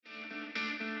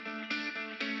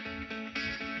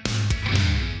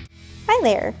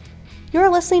there! You're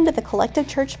listening to the Collective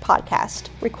Church podcast,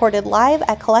 recorded live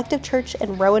at Collective Church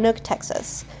in Roanoke,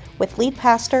 Texas, with lead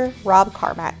pastor Rob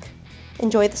Carmack.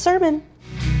 Enjoy the sermon.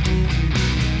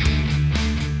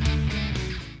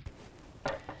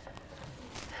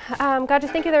 God,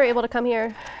 just thank you that we're able to come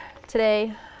here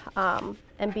today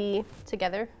and be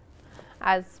together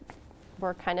as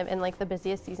we're kind of in like the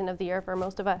busiest season of the year for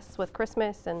most of us with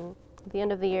Christmas and the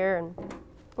end of the year, and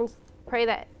just pray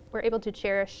that we're able to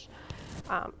cherish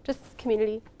just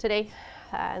community today,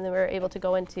 and then we're able to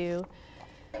go into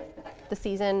the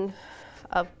season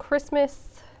of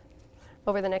Christmas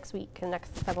over the next week and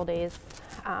next several days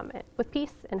with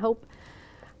peace and hope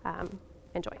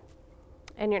and joy.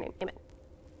 In your name, amen.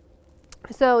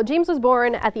 So James was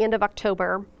born at the end of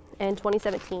October in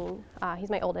 2017. He's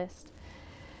my oldest.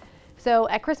 So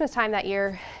at Christmas time that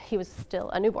year, he was still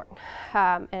a newborn.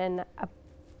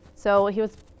 So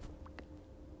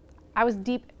I was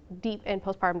deep in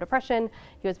postpartum depression.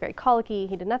 He was very colicky.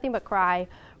 He did nothing but cry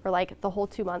for like the whole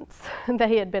 2 months that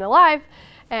he had been alive.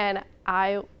 And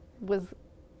I was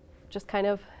just kind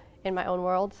of in my own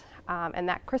world. And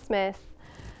that Christmas,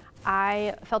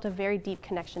 I felt a very deep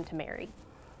connection to Mary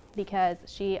because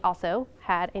she also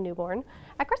had a newborn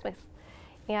at Christmas.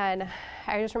 And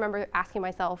I just remember asking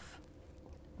myself,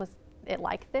 was it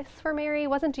like this for Mary?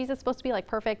 Wasn't Jesus supposed to be like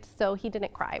perfect? So he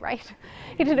didn't cry, right?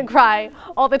 He didn't cry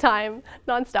all the time,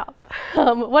 nonstop.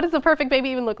 What does a perfect baby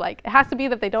even look like? It has to be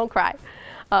that they don't cry,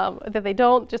 that they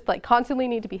don't just like constantly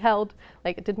need to be held.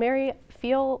 Like, did Mary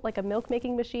feel like a milk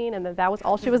making machine and that was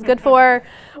all she was good for?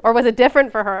 Or was it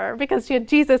different for her because she had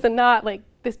Jesus and not like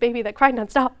this baby that cried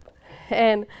nonstop?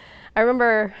 And I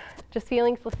remember just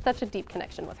feeling such a deep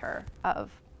connection with her of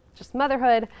just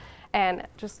motherhood and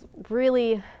just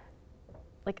really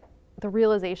like the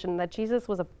realization that Jesus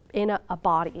was in a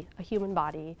body, a human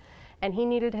body, and he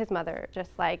needed his mother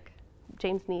just like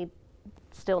James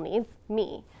still needs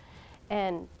me.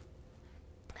 And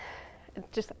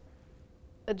just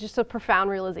a profound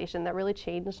realization that really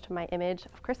changed my image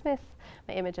of Christmas,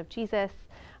 my image of Jesus,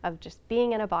 of just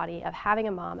being in a body, of having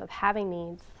a mom, of having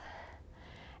needs.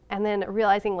 And then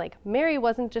realizing like Mary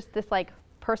wasn't just this like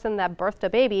person that birthed a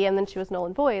baby and then she was null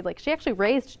and void. Like she actually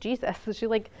raised Jesus. So she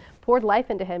like poured life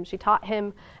into him. She taught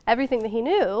him everything that he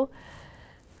knew,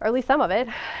 or at least some of it.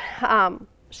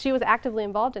 She was actively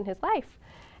involved in his life.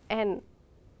 And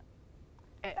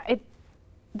it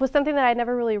was something that I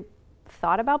never really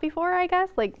thought about before, I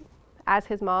guess. Like as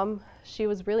his mom, she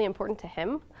was really important to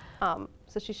him.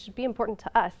 So she should be important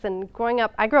to us. And growing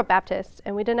up, I grew up Baptist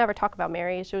and we didn't ever talk about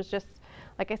Mary. She was just,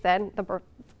 like I said,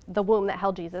 the womb that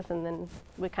held Jesus, and then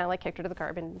we kind of like kicked her to the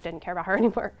curb and didn't care about her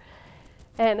anymore.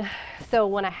 And so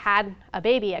when I had a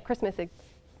baby at Christmas,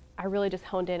 I really just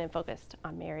honed in and focused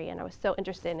on Mary, and I was so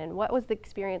interested in what was the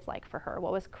experience like for her?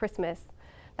 What was Christmas,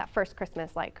 that first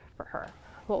Christmas, like for her?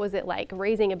 What was it like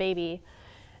raising a baby?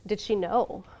 Did she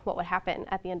know what would happen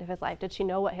at the end of his life? Did she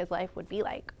know what his life would be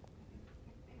like?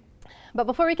 But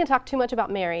before we can talk too much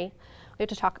about Mary, we have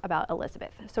to talk about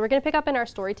Elizabeth. So we're going to pick up in our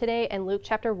story today in Luke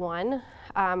chapter 1.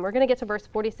 We're going to get to verse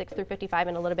 46 through 55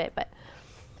 in a little bit, but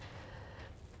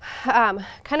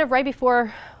kind of right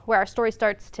before where our story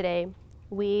starts today,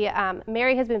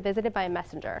 Mary has been visited by a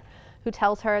messenger who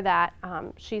tells her that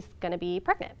she's going to be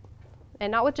pregnant. And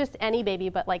not with just any baby,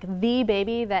 but like the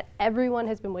baby that everyone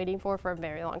has been waiting for a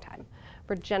very long time,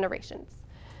 for generations.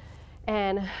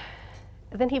 And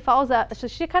then he follows up, so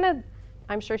she kind of,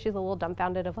 I'm sure she's a little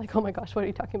dumbfounded of like, oh my gosh, what are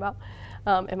you talking about?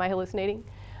 Am I hallucinating?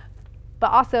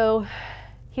 But also,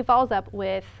 he follows up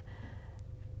with,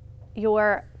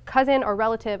 your cousin or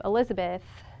relative, Elizabeth,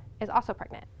 is also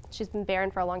pregnant. She's been barren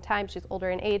for a long time. She's older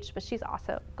in age, but she's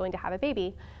also going to have a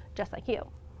baby, just like you.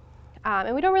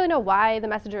 And we don't really know why the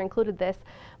messenger included this,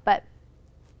 but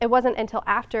it wasn't until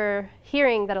after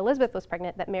hearing that Elizabeth was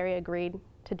pregnant that Mary agreed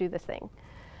to do this thing.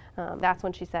 That's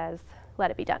when she says,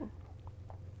 let it be done.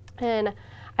 And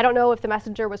I don't know if the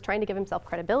messenger was trying to give himself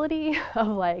credibility of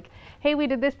like, hey, we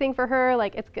did this thing for her,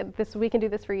 like it's good, we can do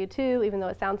this for you too, even though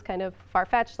it sounds kind of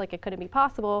far-fetched, like it couldn't be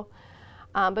possible.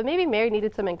 But maybe Mary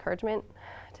needed some encouragement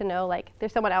to know like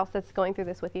there's someone else that's going through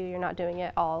this with you. You're not doing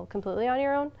it all completely on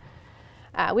your own.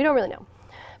 We don't really know.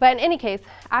 But in any case,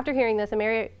 after hearing this,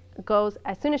 Mary goes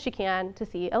as soon as she can to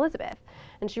see Elizabeth.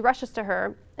 And she rushes to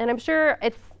her. And I'm sure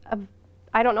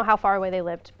I don't know how far away they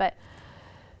lived, but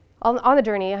on the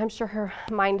journey, I'm sure her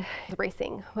mind is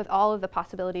racing with all of the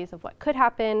possibilities of what could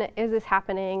happen. Is this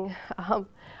happening? I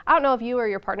don't know if you or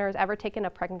your partner has ever taken a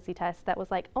pregnancy test that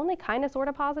was like only kind of sort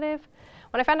of positive.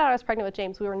 When I found out I was pregnant with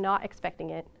James, we were not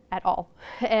expecting it at all.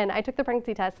 And I took the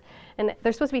pregnancy test, and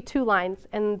there's supposed to be 2 lines,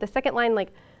 and the second line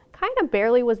like kind of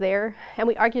barely was there, and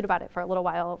we argued about it for a little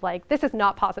while, like, this is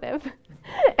not positive.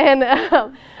 And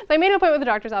so I made an appointment with the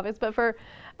doctor's office, but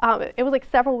it was like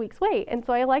several weeks wait. And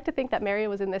so I like to think that Mary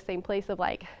was in the same place of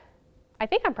like, I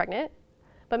think I'm pregnant,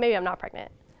 but maybe I'm not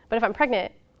pregnant. But if I'm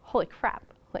pregnant, holy crap,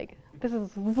 like, this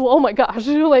is, oh my gosh,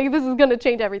 like, this is gonna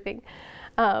change everything.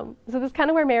 So this is kind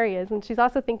of where Mary is, and she's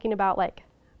also thinking about, like,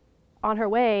 on her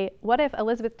way, what if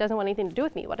Elizabeth doesn't want anything to do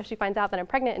with me? What if she finds out that I'm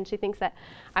pregnant and she thinks that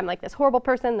I'm like this horrible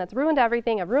person that's ruined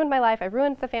everything, I've ruined my life, I've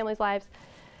ruined the family's lives,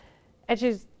 and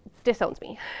she disowns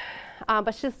me.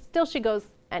 But she goes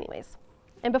anyways.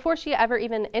 And before she ever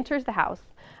even enters the house,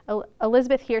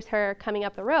 Elizabeth hears her coming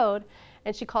up the road,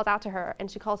 and she calls out to her, and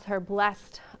she calls her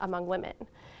blessed among women.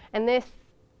 And this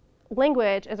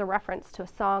language is a reference to a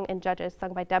song in Judges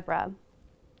sung by Deborah.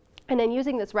 And in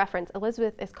using this reference,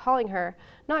 Elizabeth is calling her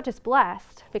not just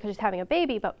blessed because she's having a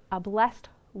baby, but a blessed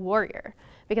warrior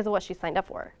because of what she signed up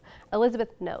for. Elizabeth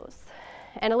knows.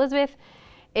 And Elizabeth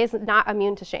is not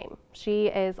immune to shame. She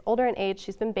is older in age.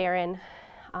 She's been barren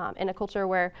in a culture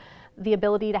where the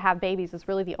ability to have babies is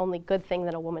really the only good thing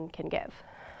that a woman can give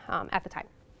at the time.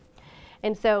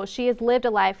 And so she has lived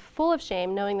a life full of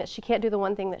shame, knowing that she can't do the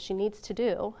one thing that she needs to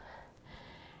do.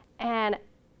 And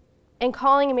in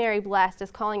calling Mary blessed is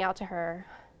calling out to her.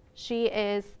 She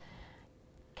is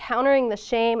countering the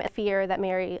shame and fear that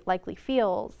Mary likely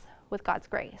feels with God's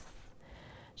grace.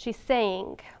 She's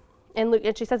saying,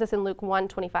 and she says this in Luke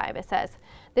 1:25, it says,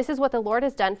 "This is what the Lord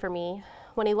has done for me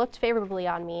when he looked favorably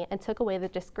on me and took away the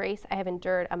disgrace I have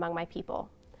endured among my people."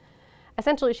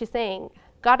 Essentially, she's saying,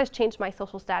 God has changed my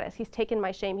social status. He's taken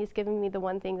my shame. He's given me the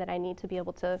one thing that I need to be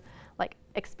able to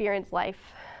experience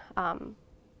life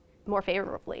more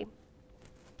favorably.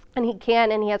 And he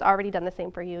can, and he has already done the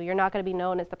same for you. You're not going to be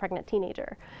known as the pregnant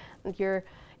teenager.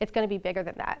 It's going to be bigger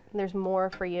than that. There's more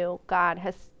for you. God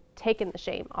has taken the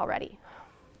shame already.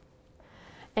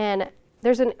 And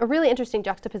there's a really interesting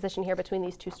juxtaposition here between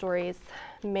these two stories.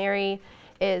 Mary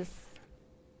is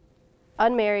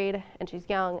unmarried, and she's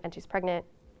young, and she's pregnant,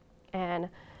 and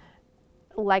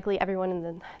likely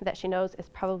everyone that she knows is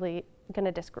probably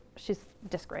she's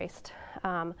disgraced.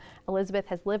 Elizabeth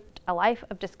has lived a life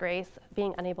of disgrace,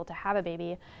 being unable to have a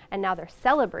baby, and now they're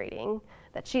celebrating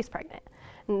that she's pregnant.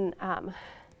 And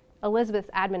Elizabeth's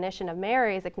admonition of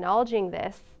Mary is acknowledging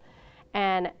this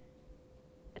and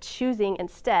choosing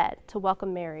instead to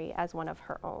welcome Mary as one of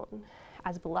her own,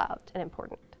 as beloved and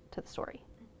important to the story.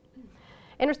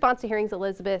 In response to hearing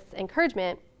Elizabeth's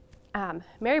encouragement,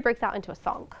 Mary breaks out into a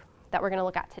song that we're going to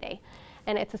look at today.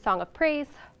 And it's a song of praise,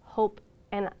 hope,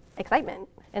 and excitement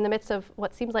in the midst of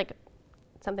what seems like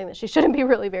something that she shouldn't be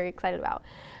really very excited about.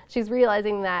 She's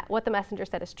realizing that what the messenger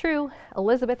said is true.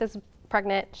 Elizabeth is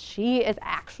pregnant. She is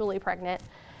actually pregnant.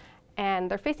 And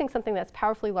they're facing something that's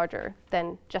powerfully larger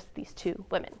than just these two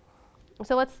women.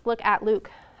 So let's look at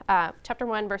Luke chapter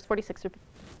 1, verse 46 through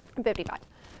 55.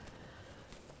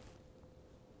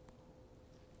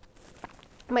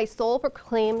 My soul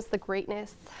proclaims the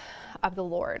greatness of the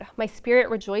Lord. My spirit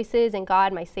rejoices in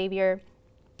God, my Savior,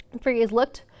 for he has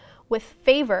looked with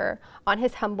favor on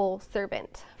his humble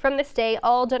servant. From this day,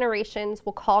 all generations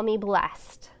will call me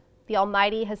blessed. The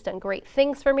Almighty has done great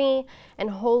things for me, and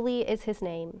holy is his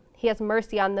name. He has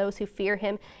mercy on those who fear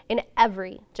him in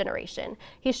every generation.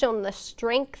 He's shown the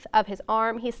strength of his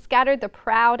arm. He's scattered the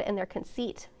proud in their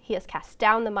conceit. He has cast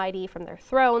down the mighty from their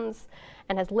thrones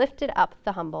and has lifted up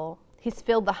the humble. He's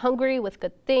filled the hungry with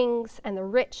good things, and the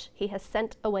rich he has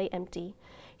sent away empty.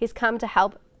 He's come to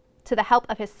the help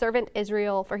of his servant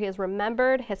Israel, for he has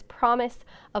remembered his promise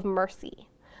of mercy,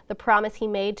 the promise he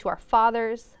made to our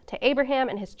fathers, to Abraham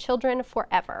and his children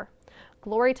forever.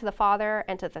 Glory to the Father,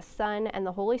 and to the Son, and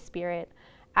the Holy Spirit,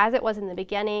 as it was in the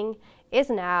beginning,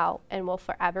 is now, and will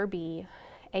forever be.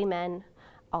 Amen.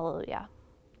 Alleluia.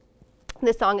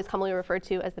 This song is commonly referred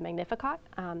to as the Magnificat.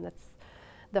 That's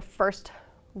the first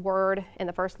word in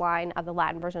the first line of the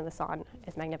Latin version of the song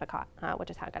is Magnificat, which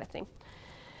is how it got its name.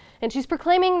 And she's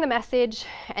proclaiming the message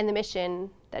and the mission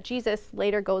that Jesus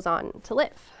later goes on to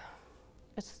live.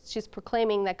 She's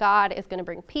proclaiming that God is going to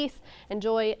bring peace and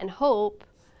joy and hope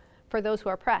for those who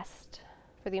are oppressed,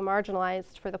 for the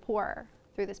marginalized, for the poor,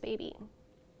 through this baby.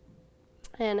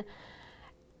 And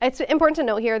it's important to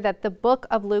note here that the book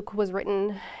of Luke was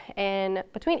written in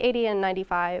between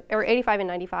 85 and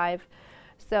 95.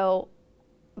 So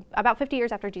about 50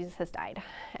 years after Jesus has died.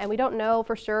 And we don't know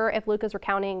for sure if Luke is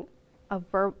recounting a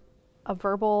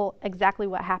verbal exactly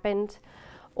what happened,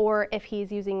 or if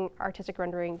he's using artistic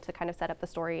rendering to kind of set up the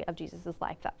story of Jesus'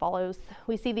 life that follows.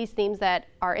 We see these themes that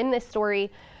are in this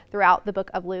story throughout the book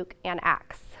of Luke and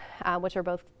Acts, which are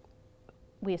both,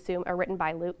 we assume, are written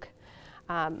by Luke.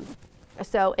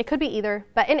 So it could be either,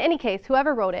 but in any case,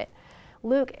 whoever wrote it,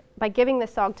 Luke, by giving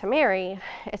this song to Mary,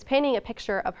 is painting a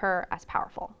picture of her as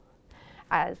powerful,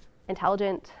 as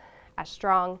intelligent, as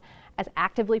strong, as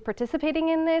actively participating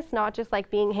in this, not just like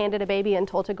being handed a baby and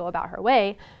told to go about her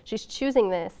way. She's choosing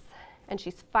this, and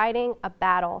she's fighting a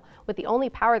battle with the only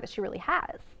power that she really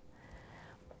has,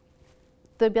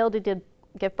 the ability to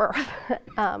give birth.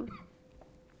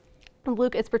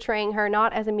 Luke is portraying her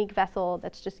not as a meek vessel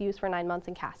that's just used for 9 months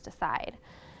and cast aside.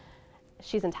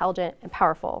 She's intelligent and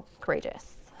powerful,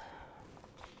 courageous.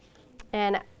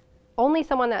 And only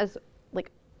someone that is like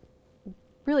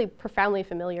really profoundly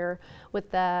familiar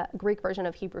with the Greek version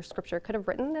of Hebrew scripture could have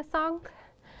written this song.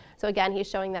 So again, he's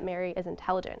showing that Mary is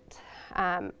intelligent.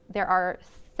 There are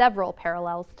several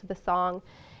parallels to the song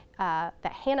that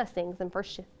Hannah sings in 1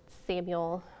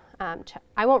 Samuel.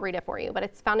 I won't read it for you, but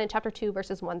it's found in chapter 2,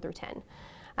 verses 1 through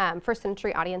 10. First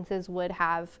century audiences would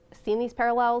have seen these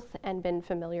parallels and been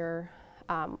familiar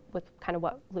with kind of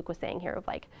what Luke was saying here of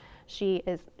like, she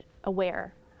is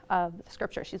aware of the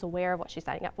scripture. She's aware of what she's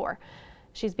signing up for.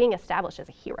 She's being established as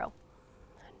a hero.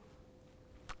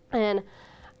 And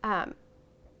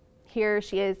here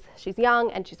she is, she's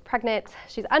young and she's pregnant.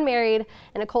 She's unmarried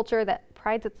in a culture that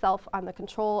prides itself on the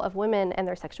control of women and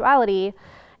their sexuality,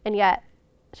 and yet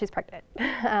she's pregnant.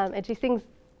 And she sings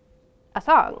a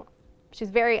song. She's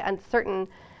very uncertain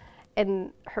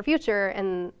in her future,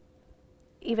 and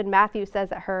even Matthew says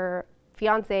that her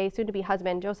fiance, soon-to-be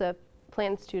husband, Joseph,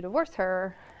 plans to divorce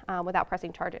her without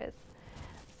pressing charges.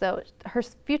 So her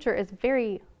future is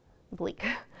very bleak,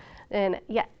 and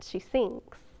yet she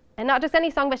sings. And not just any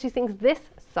song, but she sings this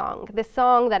song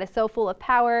that is so full of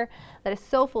power, that is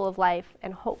so full of life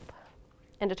and hope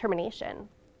and determination.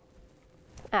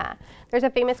 There's a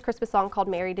famous Christmas song called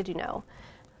Mary, Did You Know?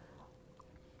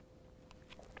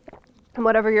 And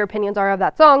whatever your opinions are of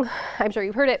that song, I'm sure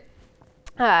you've heard it.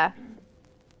 I've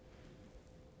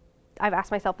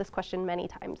asked myself this question many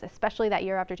times, especially that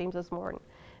year after James was born.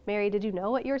 Mary, did you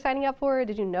know what you were signing up for?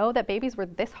 Did you know that babies were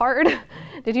this hard?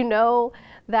 Did you know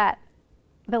that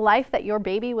the life that your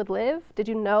baby would live? Did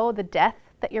you know the death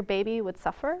that your baby would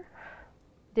suffer?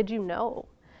 Did you know?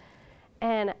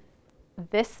 And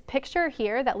this picture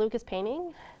here that Luke is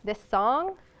painting, this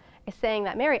song, is saying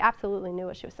that Mary absolutely knew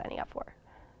what she was signing up for.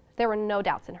 There were no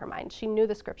doubts in her mind. She knew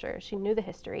the scripture, she knew the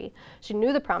history, she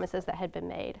knew the promises that had been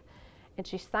made, and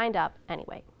she signed up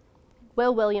anyway.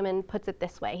 Will Williamson puts it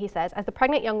this way. He says, as the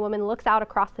pregnant young woman looks out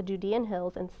across the Judean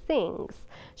hills and sings,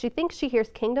 she thinks she hears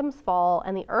kingdoms fall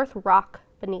and the earth rock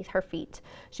beneath her feet.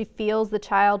 She feels the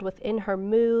child within her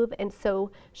move, and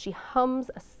so she hums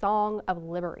a song of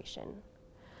liberation.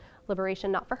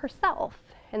 Liberation not for herself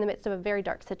in the midst of a very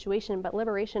dark situation, but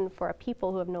liberation for a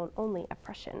people who have known only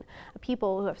oppression, a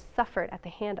people who have suffered at the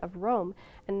hand of Rome,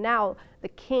 and now the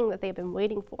king that they've been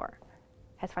waiting for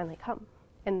has finally come,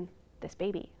 and this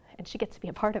baby, and she gets to be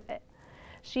a part of it.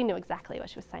 She knew exactly what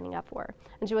she was signing up for,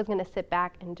 and she wasn't going to sit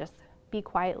back and just be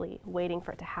quietly waiting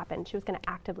for it to happen. She was going to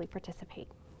actively participate.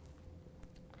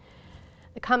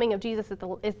 The coming of Jesus is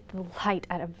the light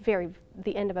at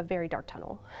the end of a very dark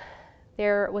tunnel.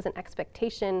 There was an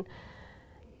expectation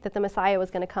that the Messiah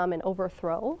was going to come and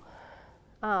overthrow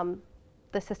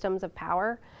the systems of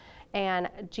power, and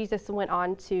Jesus went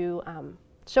on to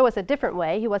show us a different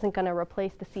way. He wasn't going to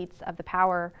replace the seats of the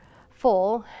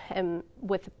powerful and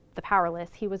with the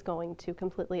powerless. He was going to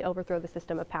completely overthrow the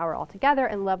system of power altogether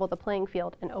and level the playing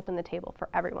field and open the table for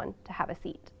everyone to have a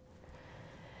seat.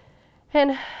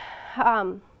 And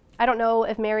I don't know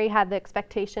if Mary had the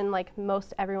expectation, like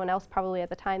most everyone else probably at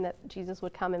the time, that Jesus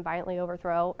would come and violently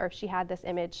overthrow, or if she had this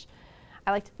image.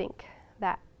 I like to think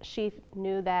that she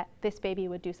knew that this baby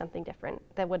would do something different,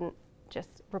 that wouldn't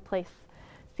just replace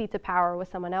seats of power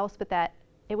with someone else, but that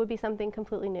it would be something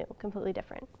completely new, completely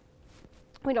different.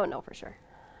 We don't know for sure.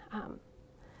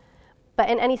 But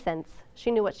in any sense, she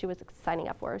knew what she was signing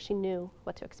up for. She knew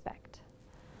what to expect.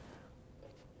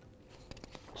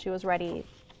 She was ready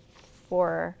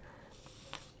for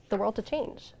the world to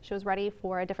change. She was ready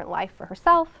for a different life for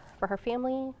herself, for her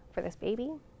family, for this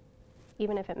baby,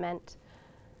 even if it meant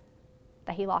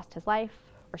that he lost his life,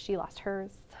 or she lost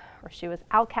hers, or she was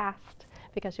outcast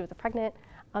because she was a pregnant,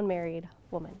 unmarried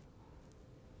woman.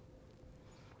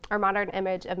 Our modern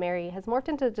image of Mary has morphed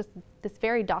into just this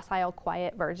very docile,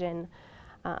 quiet virgin,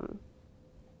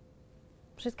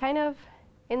 which is kind of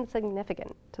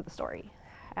insignificant to the story.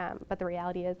 But the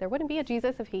reality is there wouldn't be a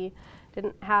Jesus if he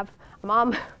didn't have a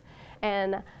mom.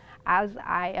 And as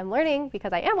I am learning,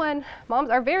 because I am one, moms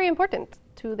are very important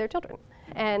to their children.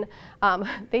 And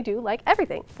they do like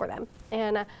everything for them.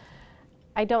 And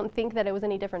I don't think that it was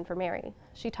any different for Mary.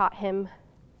 She taught him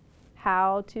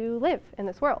how to live in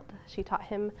this world. She taught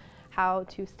him how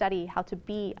to study, how to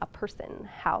be a person,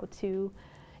 how to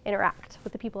interact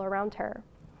with the people around her.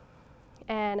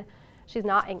 And she's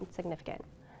not insignificant.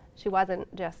 She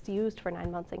wasn't just used for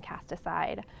 9 months and cast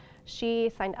aside.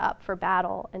 She signed up for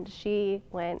battle, and she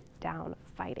went down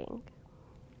fighting.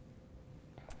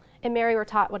 In Mary, we're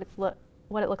taught what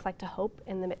it looks like to hope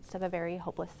in the midst of a very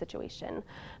hopeless situation.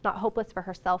 Not hopeless for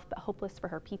herself, but hopeless for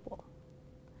her people.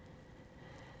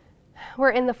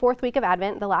 We're in the 4th week of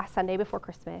Advent, the last Sunday before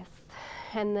Christmas,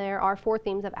 and there are 4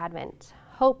 themes of Advent: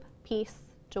 hope, peace,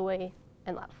 joy,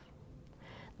 and love.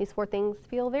 These 4 things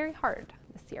feel very hard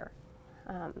this year.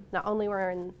 Not only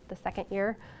we're in the 2nd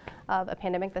year of a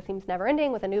pandemic that seems never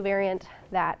ending, with a new variant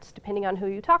that, depending on who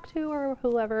you talk to or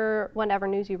whatever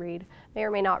news you read, may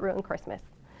or may not ruin Christmas.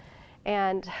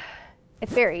 And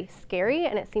it's very scary,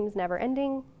 and it seems never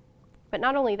ending. But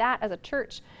not only that, as a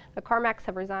church, the Carmacks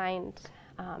have resigned,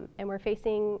 and we're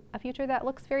facing a future that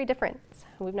looks very different.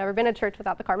 We've never been a church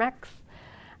without the Carmacks,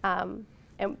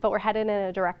 but we're headed in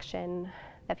a direction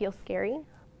that feels scary.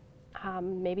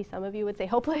 Maybe some of you would say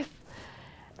hopeless.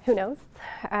 Who knows?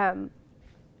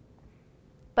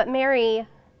 But Mary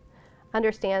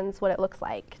understands what it looks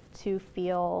like to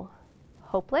feel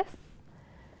hopeless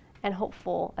and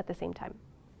hopeful at the same time.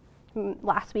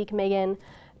 Last week, Megan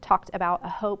talked about a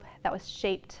hope that was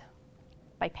shaped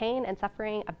by pain and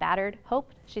suffering, a battered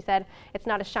hope. She said, it's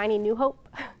not a shiny new hope.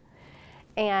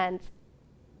 And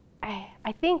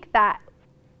I think that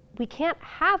we can't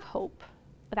have hope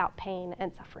without pain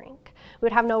and suffering. We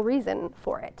would have no reason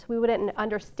for it. We wouldn't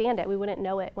understand it. We wouldn't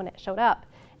know it when it showed up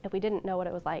if we didn't know what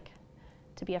it was like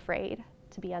to be afraid,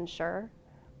 to be unsure,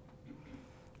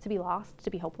 to be lost, to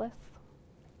be hopeless.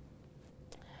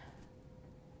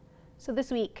 So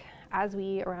this week, as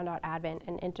we round out Advent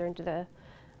and enter into the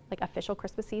official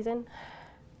Christmas season,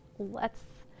 let's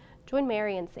join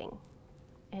Mary and sing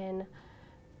in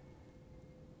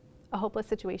a hopeless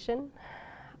situation,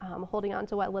 holding on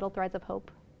to what little threads of hope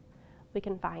we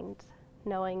can find,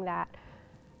 knowing that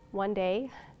one day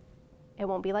it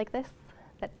won't be like this,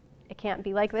 that it can't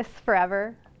be like this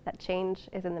forever, that change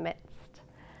is in the midst.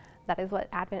 That is what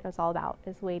Advent is all about,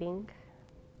 is waiting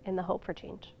in the hope for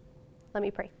change. Let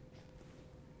me pray.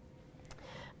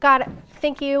 God,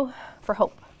 thank you for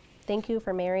hope. Thank you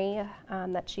for Mary,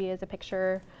 that she is a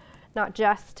picture not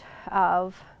just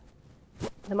of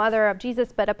the mother of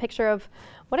Jesus, but a picture of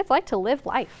what it's like to live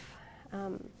life,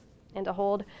 and to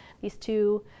hold these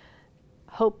two,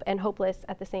 hope and hopeless,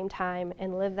 at the same time,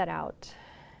 and live that out,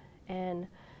 and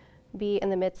be in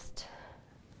the midst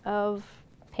of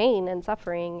pain and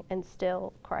suffering, and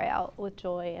still cry out with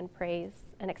joy and praise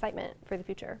and excitement for the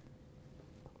future.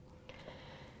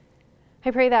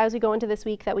 I pray that as we go into this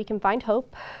week that we can find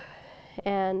hope,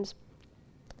 and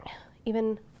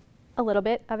even a little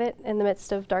bit of it in the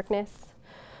midst of darkness.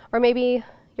 Or maybe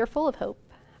you're full of hope,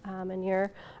 and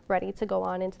you're ready to go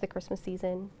on into the Christmas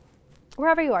season.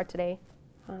 Wherever you are today,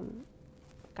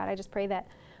 God, I just pray that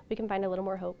we can find a little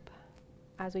more hope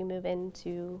as we move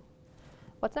into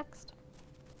what's next.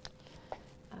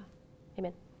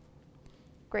 Amen.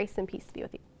 Grace and peace be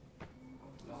with you.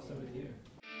 Also with you.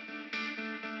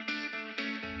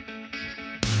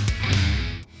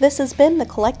 This has been the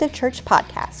Collective Church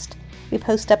Podcast. We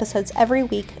post episodes every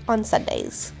week on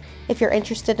Sundays. If you're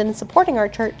interested in supporting our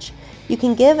church, you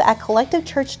can give at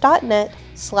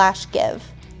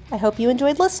collectivechurch.net/give. I hope you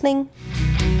enjoyed listening.